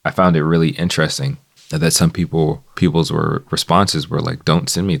I found it really interesting that some people's responses were like, don't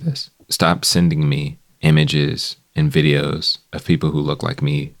send me this. Stop sending me images and videos of people who look like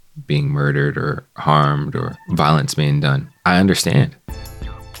me being murdered or harmed or violence being done. I understand.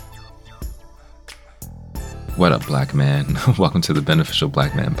 What up, Black man? Welcome to the Beneficial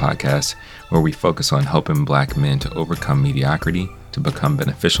Black Man podcast, where we focus on helping Black men to overcome mediocrity, to become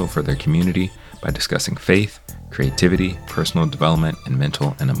beneficial for their community by discussing faith, creativity, personal development, and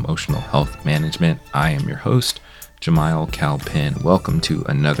mental and emotional health management. I am your host, Jamiel Calpin. Welcome to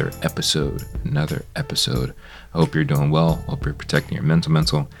another episode. I hope you're doing well. Hope you're protecting your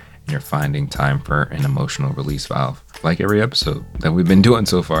mental, and you're finding time for an emotional release valve. Like every episode that we've been doing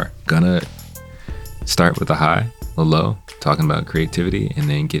so far. Gonna start with a high, a low, talking about creativity, and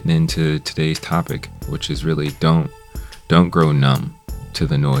then getting into today's topic, which is really don't grow numb to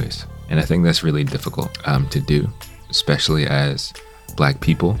the noise. And I think that's really difficult to do, especially as Black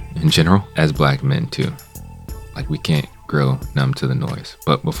people in general, as Black men too. Like, we can't grow numb to the noise.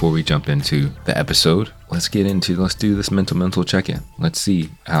 But before we jump into the episode, let's do this mental check-in. Let's see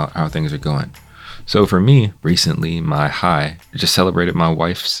how things are going. So for me, recently, my high, I just celebrated my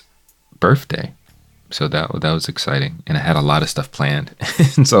wife's birthday. So that was exciting. And I had a lot of stuff planned.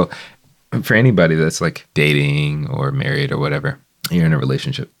 And so for anybody that's like dating or married or whatever, you're in a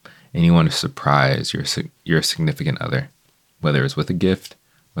relationship and you want to surprise your significant other, whether it's with a gift,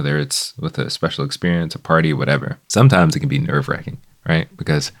 whether it's with a special experience, a party, whatever. Sometimes it can be nerve-wracking, right?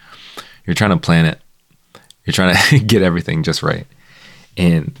 Because you're trying to plan it. You're trying to get everything just right.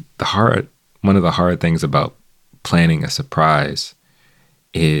 And one of the hard things about planning a surprise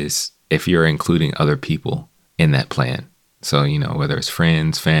is if you're including other people in that plan. So, whether it's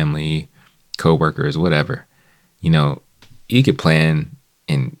friends, family, coworkers, whatever, you could plan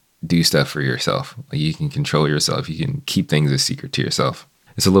and do stuff for yourself. Like, you can control yourself. You can keep things a secret to yourself.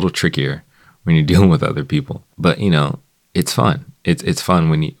 It's a little trickier when you're dealing with other people, but it's fun. It's fun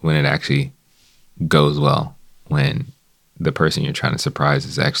when it actually goes well, when the person you're trying to surprise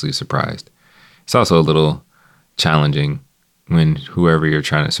is actually surprised. It's also a little challenging when whoever you're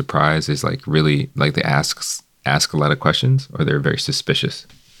trying to surprise is like really like they ask a lot of questions, or they're very suspicious.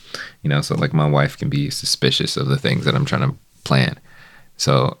 So like my wife can be suspicious of the things that I'm trying to plan.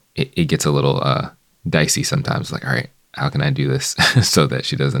 So it gets a little dicey sometimes. Like, all right, how can I do this so that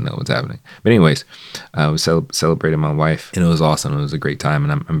she doesn't know what's happening? But anyways, we celebrated my wife, and it was awesome. It was a great time,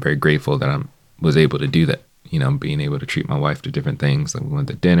 and I'm very grateful that I was able to do that. Being able to treat my wife to different things. Like, we went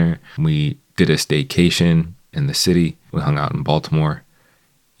to dinner, we did a staycation in the city. We hung out in Baltimore.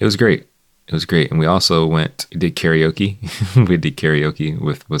 It was great. And we also did karaoke. We did karaoke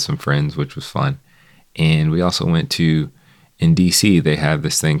with some friends, which was fun. And we also went in DC, they have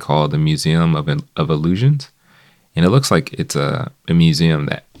this thing called the Museum of Illusions. And it looks like it's a museum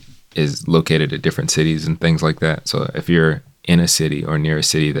that is located at different cities and things like that. So if you're in a city or near a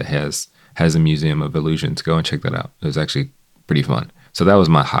city that has a Museum of Illusions, go and check that out. It was actually pretty fun. So that was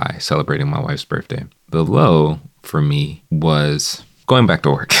my high, celebrating my wife's birthday. The low for me was going back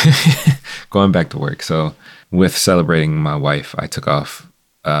to work. So with celebrating my wife, I took off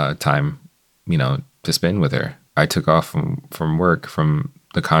time, to spend with her. I took off from work, from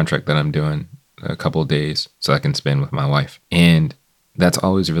the contract that I'm doing, a couple of days so I can spend with my wife. And that's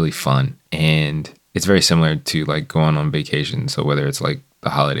always really fun. And it's very similar to like going on vacation. So whether it's like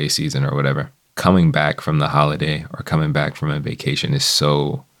the holiday season or whatever, coming back from the holiday or coming back from a vacation is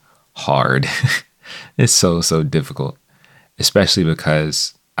so hard. It's so difficult, especially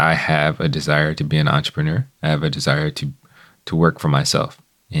because I have a desire to be an entrepreneur. I have a desire to work for myself.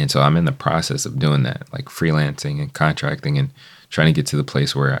 And so I'm in the process of doing that, like freelancing and contracting and trying to get to the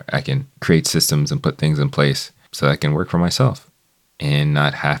place where I can create systems and put things in place so that I can work for myself and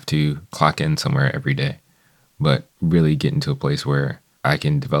not have to clock in somewhere every day, but really get into a place where I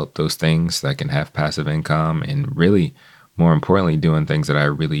can develop those things, that I can have passive income, and really, more importantly, doing things that I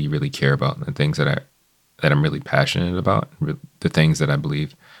really, really care about, the things that I'm really passionate about, the things that I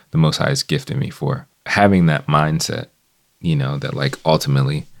believe the Most High has gifted me for. Having that mindset, that like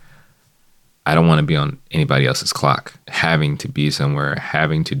ultimately, I don't want to be on anybody else's clock, having to be somewhere,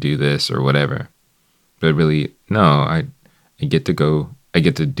 having to do this or whatever. But really, no, I get to go, I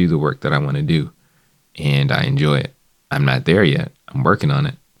get to do the work that I want to do, and I enjoy it. I'm not there yet. I'm working on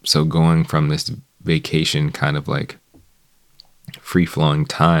it. So going from this vacation kind of like free-flowing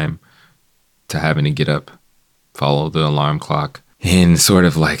time to having to get up, follow the alarm clock, and sort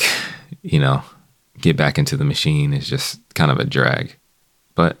of like, get back into the machine is just kind of a drag.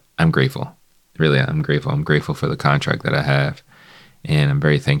 But I'm grateful. Really, I'm grateful. I'm grateful for the contract that I have. And I'm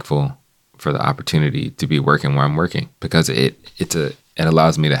very thankful for the opportunity to be working where I'm working, because it's it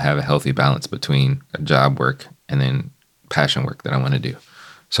allows me to have a healthy balance between a job work and then passion work that I want to do.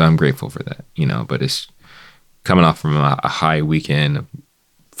 So I'm grateful for that, but it's coming off from a high weekend of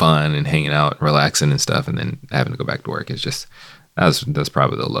fun and hanging out, relaxing and stuff, and then having to go back to work. It's just, that's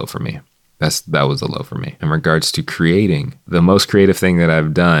probably the low for me. That was the low for me. In regards to creating, the most creative thing that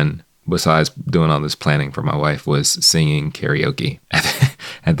I've done besides doing all this planning for my wife was singing karaoke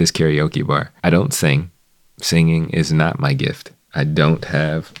at this karaoke bar. I don't sing. Singing is not my gift. I don't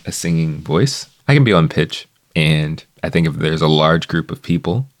have a singing voice. I can be on pitch, and I think if there's a large group of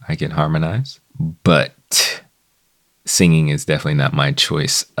people, I can harmonize. But singing is definitely not my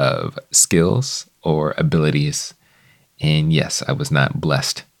choice of skills or abilities. And yes, I was not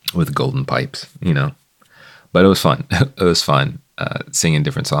blessed with golden pipes, but it was fun. It was fun singing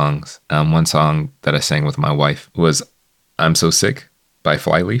different songs. One song that I sang with my wife was I'm So Sick by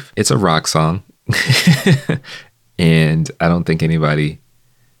Flyleaf. It's a rock song. And I don't think anybody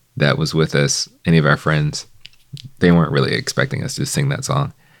that was with us, any of our friends, they weren't really expecting us to sing that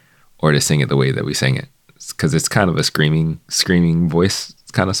song or to sing it the way that we sang it. Because it's kind of a screaming voice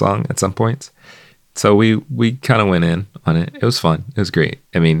kind of song at some points. So we kind of went in on it. It was fun. It was great.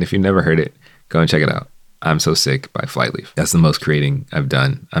 I mean, if you've never heard it, go and check it out. I'm So Sick by Flyleaf. That's the most creating I've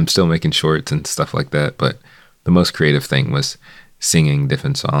done. I'm still making shorts and stuff like that, but the most creative thing was singing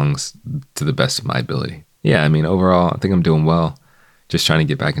different songs to the best of my ability. Yeah, I mean, overall, I think I'm doing well. Just trying to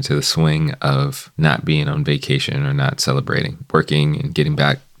get back into the swing of not being on vacation or not celebrating, working and getting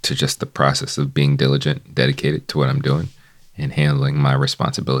back to just the process of being diligent, dedicated to what I'm doing and handling my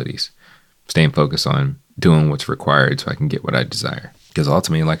responsibilities. Staying focused on doing what's required so I can get what I desire. Because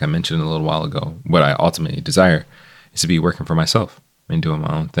ultimately, like I mentioned a little while ago, what I ultimately desire is to be working for myself and doing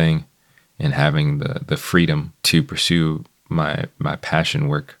my own thing and having the freedom to pursue my passion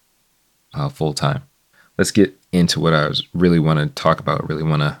work full time. Let's get into what I really want to talk about, really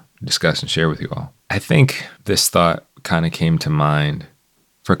want to discuss and share with you all. I think this thought kind of came to mind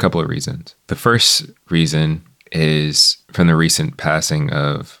for a couple of reasons. The first reason is from the recent passing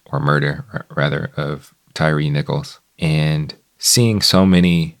of, or murder rather, of Tyre Nichols, and seeing so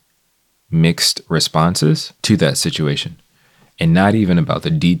many mixed responses to that situation. And not even about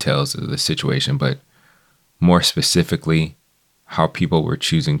the details of the situation, but more specifically, how people were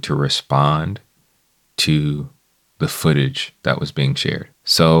choosing to respond to the footage that was being shared.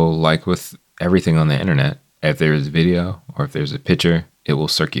 So like with everything on the internet, if there's a video or if there's a picture, it will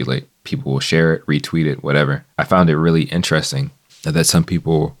circulate. People will share it, retweet it, whatever. I found it really interesting that some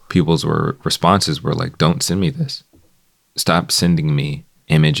people's responses were like, don't send me this. Stop sending me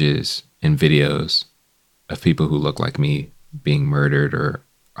images and videos of people who look like me being murdered or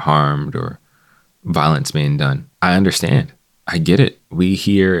harmed or violence being done. I understand. I get it. We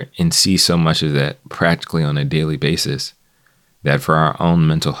hear and see so much of that practically on a daily basis that for our own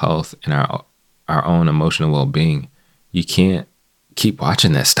mental health and our own emotional well-being, you can't keep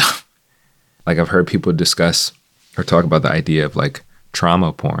watching that stuff. Like I've heard people discuss or talk about the idea of like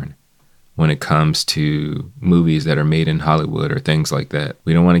trauma porn when it comes to movies that are made in Hollywood or things like that.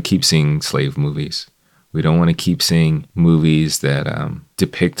 We don't want to keep seeing slave movies. We don't want to keep seeing movies that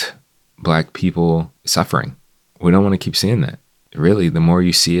depict Black people suffering. We don't want to keep seeing that. Really, the more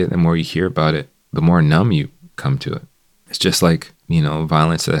you see it, the more you hear about it, the more numb you come to it. It's just like,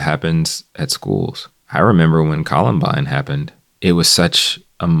 violence that happens at schools. I remember when Columbine happened, it was such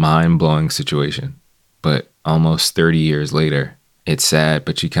a mind-blowing situation. But almost 30 years later, it's sad,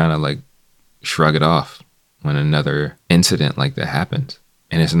 but you kind of like shrug it off when another incident like that happens.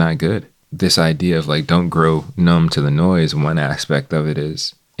 And it's not good. This idea of like, don't grow numb to the noise, one aspect of it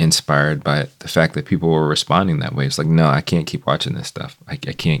is inspired by the fact that people were responding that way. It's like, no, I can't keep watching this stuff. I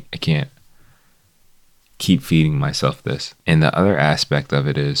can't keep feeding myself this. And the other aspect of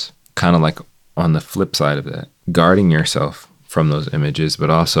it is kind of like on the flip side of that, guarding yourself from those images,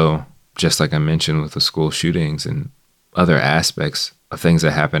 but also just like I mentioned with the school shootings and other aspects of things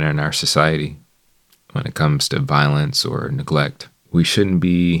that happen in our society when it comes to violence or neglect. We shouldn't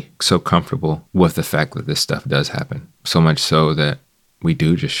be so comfortable with the fact that this stuff does happen. So much so that we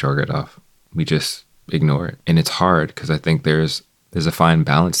do just shrug it off. We just ignore it. And it's hard because I think there's a fine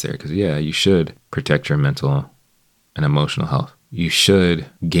balance there because, yeah, you should protect your mental and emotional health. You should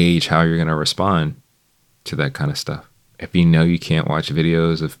gauge how you're going to respond to that kind of stuff. If you know you can't watch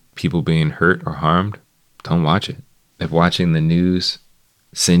videos of people being hurt or harmed, don't watch it. If watching the news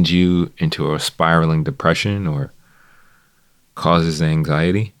sends you into a spiraling depression or causes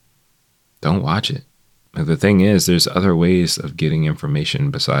anxiety, don't watch it. But the thing is, there's other ways of getting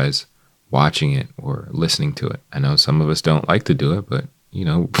information besides watching it or listening to it. I know some of us don't like to do it, but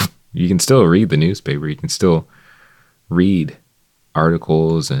you can still read the newspaper. You can still read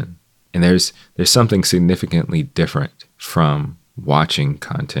articles, and there's something significantly different from watching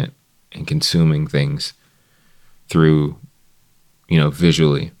content and consuming things through,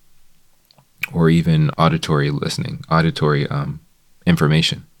 visually or even auditory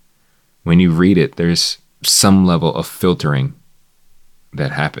information. When you read it, there's some level of filtering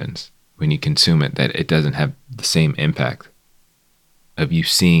that happens when you consume it, that it doesn't have the same impact of you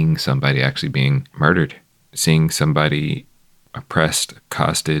seeing somebody actually being murdered, seeing somebody oppressed,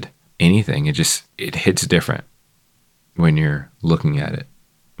 accosted, anything. It hits different when you're looking at it,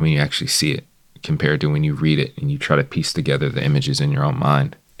 when you actually see it, compared to when you read it and you try to piece together the images in your own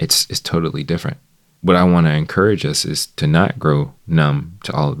mind. It's totally different. What I want to encourage us is to not grow numb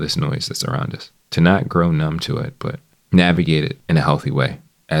to all of this noise that's around us, to not grow numb to it, but navigate it in a healthy way.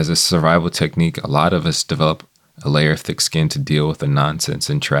 As a survival technique, a lot of us develop a layer of thick skin to deal with the nonsense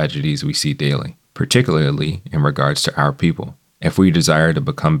and tragedies we see daily, particularly in regards to our people. If we desire to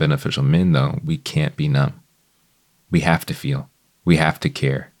become beneficial men, though, we can't be numb. We have to feel. We have to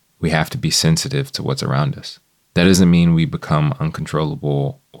care. We have to be sensitive to what's around us. That doesn't mean we become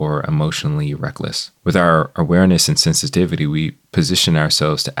uncontrollable or emotionally reckless. With our awareness and sensitivity, we position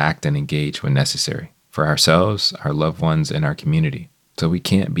ourselves to act and engage when necessary for ourselves, our loved ones, and our community. So we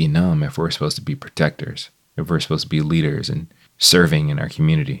can't be numb if we're supposed to be protectors, if we're supposed to be leaders and serving in our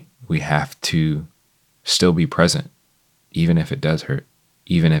community. We have to still be present, even if it does hurt,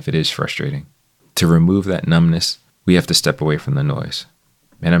 even if it is frustrating. To remove that numbness, we have to step away from the noise.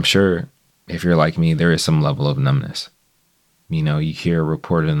 And I'm sure if you're like me, there is some level of numbness. You hear a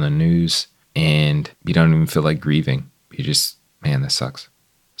report in the news and you don't even feel like grieving. You just, man, that sucks.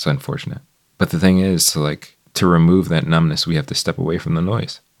 It's unfortunate. But the thing is, to remove that numbness, we have to step away from the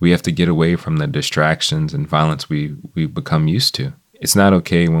noise. We have to get away from the distractions and violence we become used to. It's not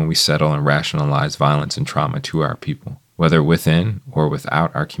okay when we settle and rationalize violence and trauma to our people, whether within or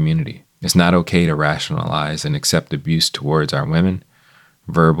without our community. It's not okay to rationalize and accept abuse towards our women,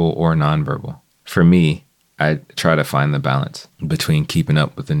 verbal or nonverbal. For me, I try to find the balance between keeping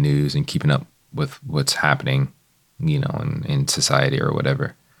up with the news and keeping up with what's happening, in society or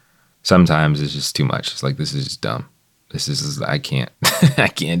whatever. Sometimes it's just too much. It's like, this is just dumb. I can't, I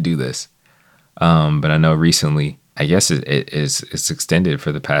can't do this. But I know recently, I guess it's extended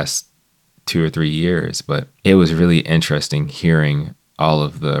for the past 2 or 3 years, but it was really interesting hearing all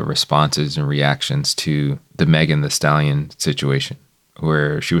of the responses and reactions to the Megan Thee Stallion situation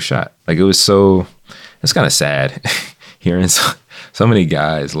where she was shot. It's kind of sad hearing so many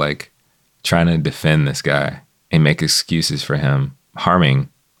guys trying to defend this guy and make excuses for him harming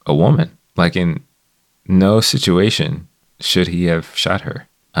a woman. In no situation should he have shot her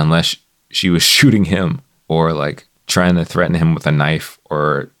unless she was shooting him or trying to threaten him with a knife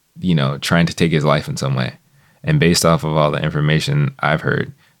or, trying to take his life in some way. And based off of all the information I've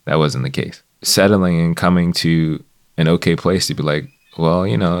heard, that wasn't the case. Settling and coming to an okay place to be like, well,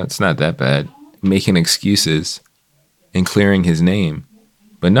 it's not that bad. Making excuses and clearing his name.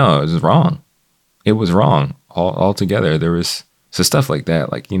 But no, it was wrong. It was wrong altogether. There was stuff like that,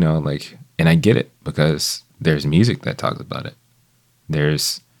 and I get it because there's music that talks about it.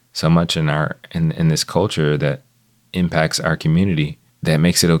 There's so much in this culture that impacts our community that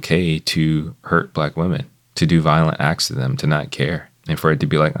makes it okay to hurt Black women, to do violent acts to them, to not care, and for it to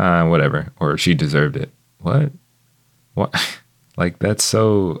be whatever, or she deserved it. What? That's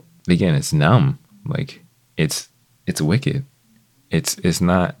so, again, it's numb. It's wicked. It's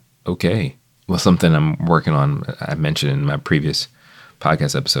not okay. Well, something I'm working on, I mentioned in my previous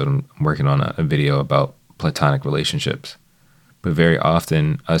podcast episode, I'm working on a video about platonic relationships. But very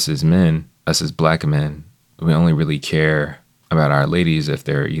often, us as men, us as Black men, we only really care about our ladies if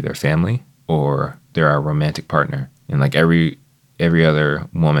they're either family or they're our romantic partner. And every other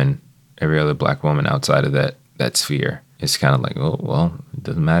woman, every other Black woman outside of that sphere, it's kind of oh, well, it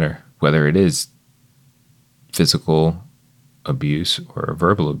doesn't matter whether it is physical abuse or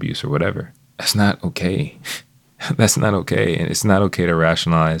verbal abuse or whatever. That's not okay. That's not okay. And it's not okay to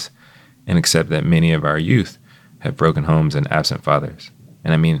rationalize and accept that many of our youth have broken homes and absent fathers.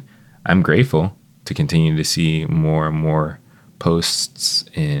 And I mean, I'm grateful to continue to see more and more posts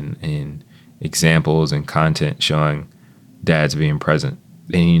and examples and content showing dads being present.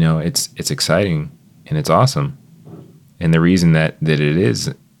 And, it's exciting and it's awesome. And the reason that it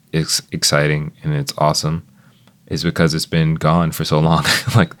is exciting and it's awesome is because it's been gone for so long.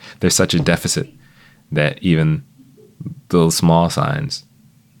 There's such a deficit that even those small signs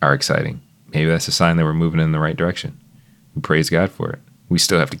are exciting. Maybe that's a sign that we're moving in the right direction. We praise God for it. We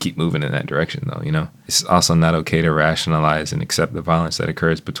still have to keep moving in that direction, though, It's also not okay to rationalize and accept the violence that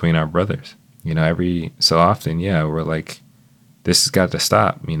occurs between our brothers. Every so often, we're this has got to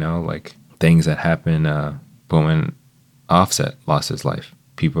stop, like things that happen when Offset lost his life.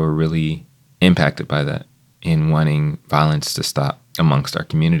 People are really impacted by that and wanting violence to stop amongst our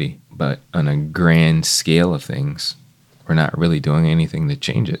community. But on a grand scale of things, we're not really doing anything to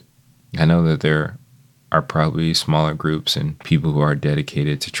change it. I know that there are probably smaller groups and people who are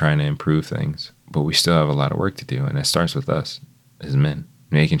dedicated to trying to improve things, but we still have a lot of work to do. And it starts with us as men,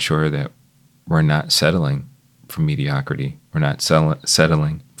 making sure that we're not settling for mediocrity. We're not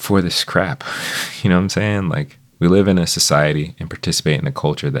settling for this crap. You know what I'm saying? Like, we live in a society and participate in a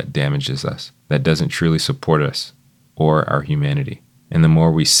culture that damages us, that doesn't truly support us or our humanity. And the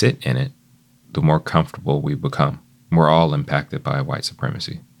more we sit in it, the more comfortable we become. We're all impacted by white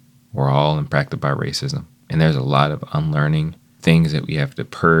supremacy. We're all impacted by racism. And there's a lot of unlearning things that we have to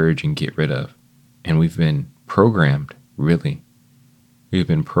purge and get rid of. And we've been programmed, really. We've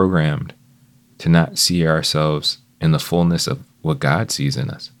been programmed to not see ourselves in the fullness of what God sees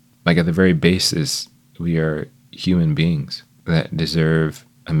in us. Like, at the very basis, we are human beings that deserve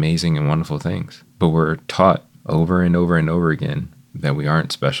amazing and wonderful things. But we're taught over and over and over again that we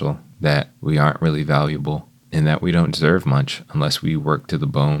aren't special, that we aren't really valuable, and that we don't deserve much unless we work to the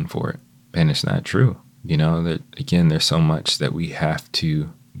bone for it. And it's not true. That again, there's so much that we have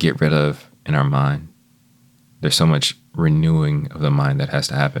to get rid of in our mind. There's so much renewing of the mind that has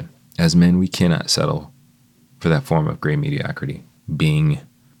to happen. As men, we cannot settle for that form of great mediocrity, being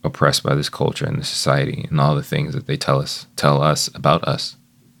oppressed by this culture and the society and all the things that they tell us about us,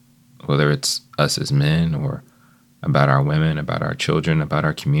 whether it's us as men or about our women, about our children, about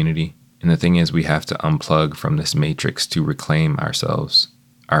our community. And the thing is, we have to unplug from this matrix to reclaim ourselves,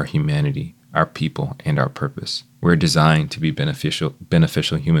 our humanity, our people, and our purpose. We're designed to be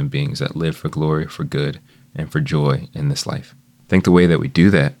beneficial human beings that live for glory, for good, and for joy in this life. I think the way that we do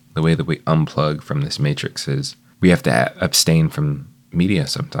that, the way that we unplug from this matrix, is we have to abstain from media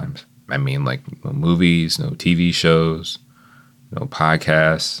sometimes. I mean, like, no movies, no TV shows, no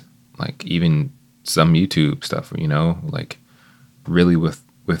podcasts, like even some YouTube stuff, like really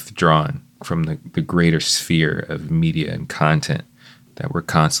withdrawn from the greater sphere of media and content that we're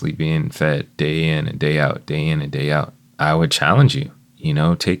constantly being fed day in and day out, day in and day out. I would challenge you,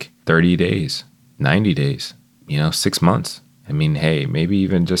 take 30 days, 90 days, 6 months. I mean, hey, maybe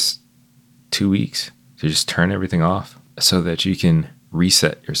even just 2 weeks to just turn everything off so that you can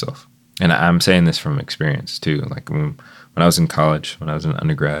reset yourself. And I'm saying this from experience too. Like, when I was in college, when I was an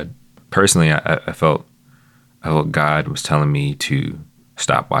undergrad, personally, I felt God was telling me to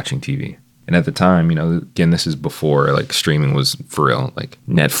stop watching TV. And at the time, again, this is before like streaming was for real. Like,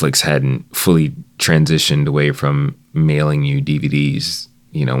 Netflix hadn't fully transitioned away from mailing you DVDs,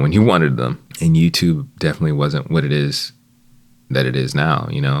 when you wanted them. And YouTube definitely wasn't what it is that it is now,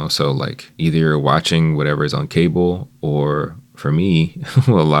 So like, either you're watching whatever is on cable, or for me,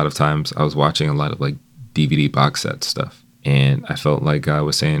 well, a lot of times I was watching a lot of like DVD box set stuff. And I felt like God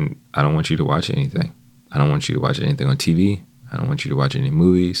was saying, I don't want you to watch anything. I don't want you to watch anything on TV. I don't want you to watch any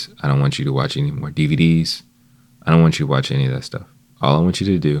movies. I don't want you to watch any more DVDs. I don't want you to watch any of that stuff. All I want you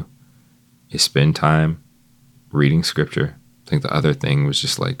to do is spend time reading scripture. I think the other thing was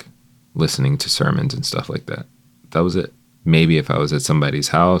just like listening to sermons and stuff like that. That was it. Maybe if I was at somebody's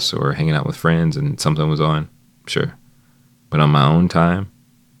house or hanging out with friends and something was on, sure. But on my own time,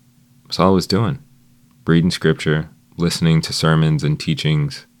 that's all I was doing. Reading scripture, listening to sermons and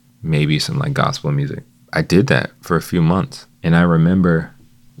teachings, maybe some like gospel music. I did that for a few months. And I remember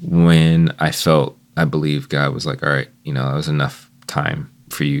when I believe God was like, all right, that was enough time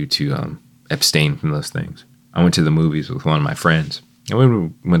for you to abstain from those things. I went to the movies with one of my friends. And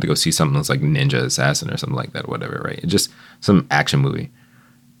we went to go see something that's like Ninja Assassin or something like that, whatever, right? Just some action movie.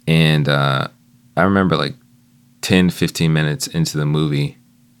 And I remember like 10, 15 minutes into the movie,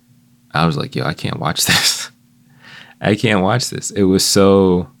 I was like, yo, I can't watch this. I can't watch this. It was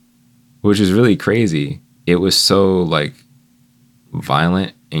so, which is really crazy. It was so like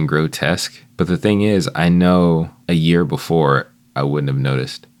violent and grotesque. But the thing is, I know a year before I wouldn't have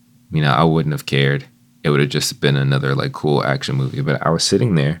noticed. I wouldn't have cared. It would have just been another like cool action movie. But I was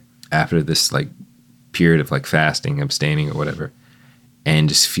sitting there after this like period of like fasting, abstaining or whatever, and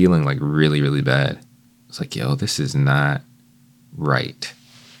just feeling like really, really bad. It's like, yo, this is not right.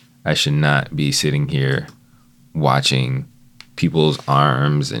 I should not be sitting here watching people's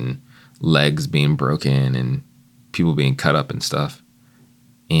arms and legs being broken and people being cut up and stuff.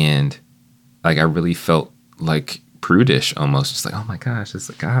 And like, I really felt like prudish almost. It's like, oh my gosh, it's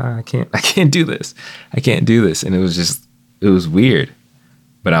like, I can't do this. I can't do this. And it was weird,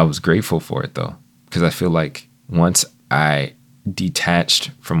 but I was grateful for it though. Because I feel like once I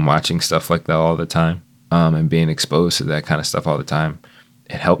detached from watching stuff like that all the time, and being exposed to that kind of stuff all the time,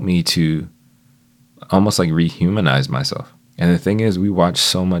 it helped me to almost like rehumanize myself. And the thing is, we watch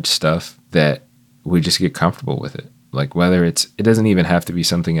so much stuff that we just get comfortable with it. Like whether it doesn't even have to be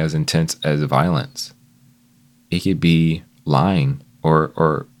something as intense as violence. It could be lying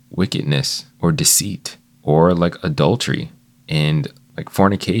or wickedness or deceit or like adultery and like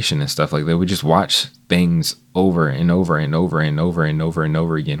fornication and stuff like that. We just watch things over and over and over and over and over and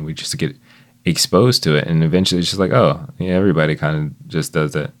over again. We just get exposed to it, and eventually it's just like, oh yeah, everybody kind of just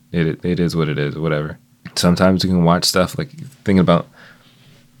does that. It is what it is, whatever. Sometimes we can watch stuff like thinking about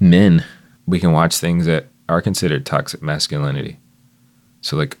men. We can watch things that are considered toxic masculinity.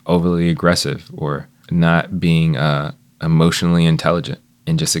 So like overly aggressive or not being emotionally intelligent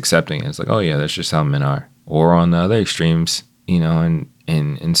and just accepting it. It's like, oh yeah, that's just how men are. Or on the other extremes, you know,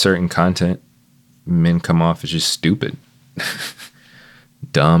 and in certain content, men come off as just stupid,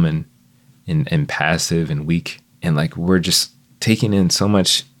 dumb and passive and weak. And like we're just taking in so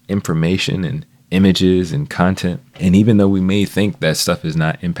much information and images and content. And even though we may think that stuff is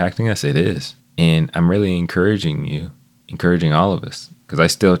not impacting us, it is. And I'm really encouraging all of us, because I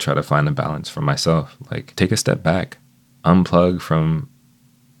still try to find a balance for myself. Like take a step back, unplug from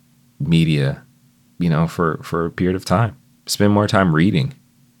media, you know, for a period of time. Spend more time reading.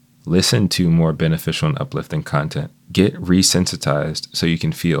 Listen to more beneficial and uplifting content. Get resensitized so you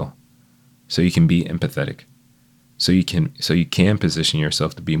can feel, so you can be empathetic, so you can position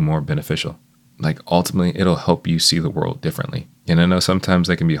yourself to be more beneficial. Like ultimately, it'll help you see the world differently. And I know sometimes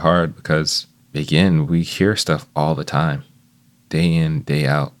that can be hard because, again, we hear stuff all the time, day in, day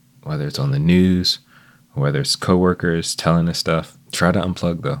out, whether it's on the news or whether it's coworkers telling us stuff. Try to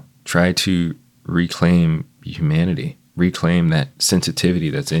unplug though. Try to reclaim humanity, reclaim that sensitivity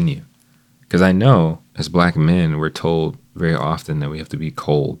that's in you. Because I know as Black men, we're told very often that we have to be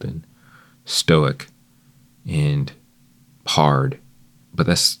cold and stoic and hard,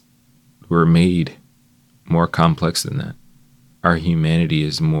 but we're made more complex than that. Our humanity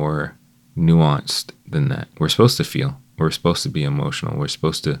is more nuanced than that. We're supposed to feel. We're supposed to be emotional. We're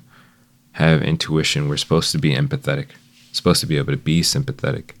supposed to have intuition. We're supposed to be empathetic. We're supposed to be able to be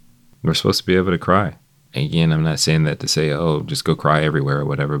sympathetic. We're supposed to be able to cry. Again, I'm not saying that to say, oh, just go cry everywhere or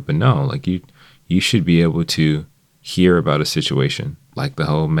whatever, but no, like you should be able to hear about a situation, like the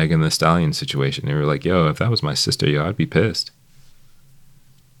whole Megan Thee Stallion situation. They were like, yo, if that was my sister, yo, I'd be pissed.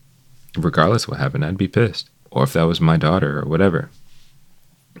 Regardless what happened, I'd be pissed. Or if that was my daughter or whatever.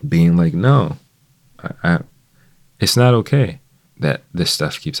 Being like, no, it's not okay that this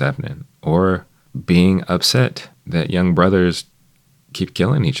stuff keeps happening. Or being upset that young brothers keep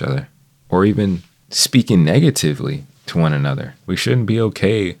killing each other. Or even speaking negatively to one another. We shouldn't be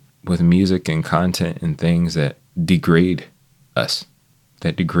okay with music and content and things that degrade us,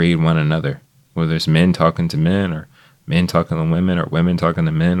 that degrade one another. Whether it's men talking to men or men talking to women or women talking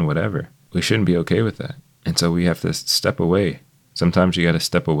to men, whatever. We shouldn't be okay with that. And so we have to step away. Sometimes you got to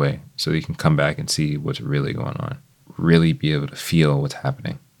step away so you can come back and see what's really going on. Really be able to feel what's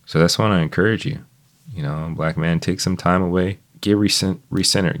happening. So that's what I encourage you. You know, Black man, take some time away. Get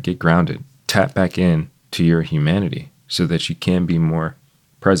recentered. Get grounded. Tap back in to your humanity so that you can be more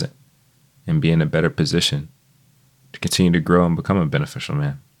present and be in a better position to continue to grow and become a beneficial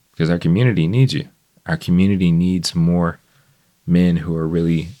man. Because our community needs you. Our community needs more men who are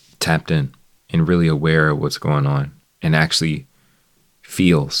really tapped in and really aware of what's going on and actually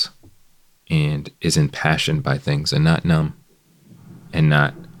feels and is impassioned by things and not numb and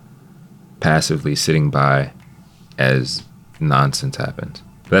not passively sitting by as nonsense happens.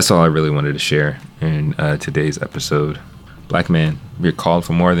 That's all I really wanted to share in today's episode. Black man, you're called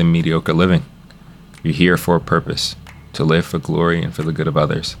for more than mediocre living. You're here for a purpose, to live for glory and for the good of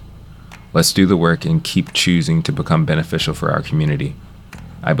others. Let's do the work and keep choosing to become beneficial for our community.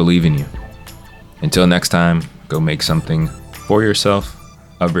 I believe in you. Until next time, go make something for yourself,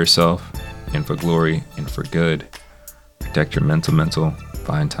 of yourself, and for glory and for good. Protect your mental.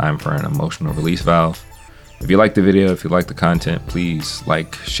 Find time for an emotional release valve. If you like the video, if you like the content, please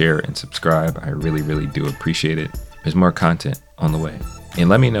like, share, and subscribe. I really, really do appreciate it. There's more content on the way. And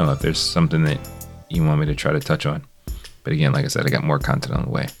let me know if there's something that you want me to try to touch on. But again, like I said, I got more content on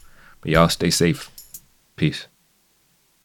the way. But y'all stay safe. Peace.